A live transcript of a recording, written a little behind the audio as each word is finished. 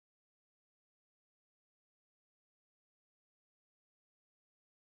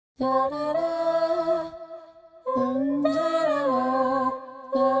What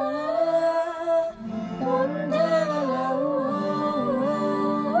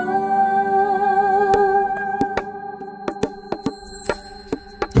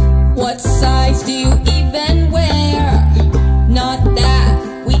size do you even wear? Not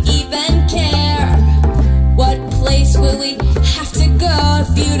that we even care. What place will we have to go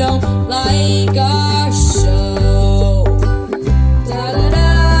if you don't like our show?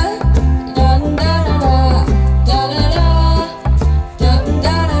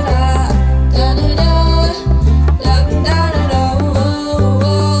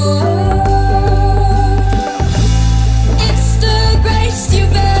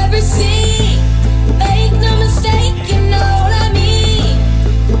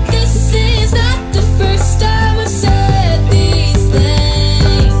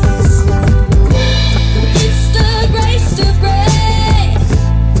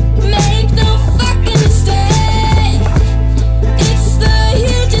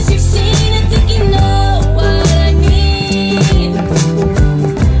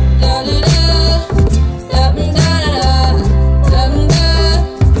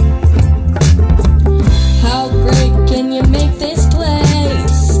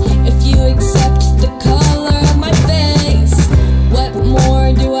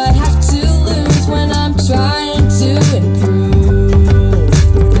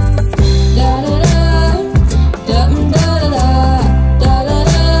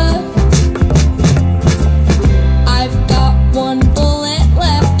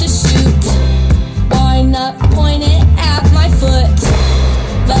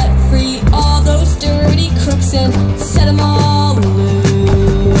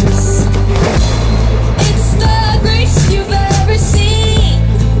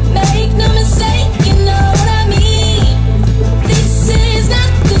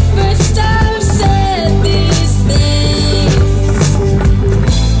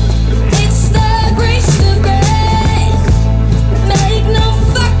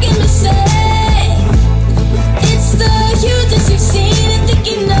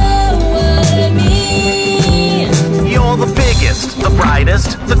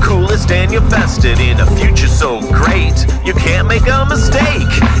 The coolest, and you're vested in a future so great you can't make a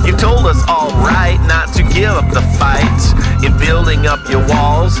mistake. You told us all right not to give up the fight in building up your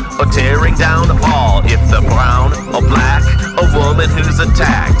walls or tearing down all. If the brown or black, a woman who's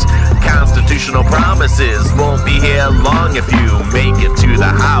attacked, constitutional promises won't be here long if you make it to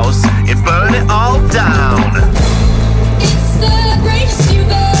the house and burn it all down.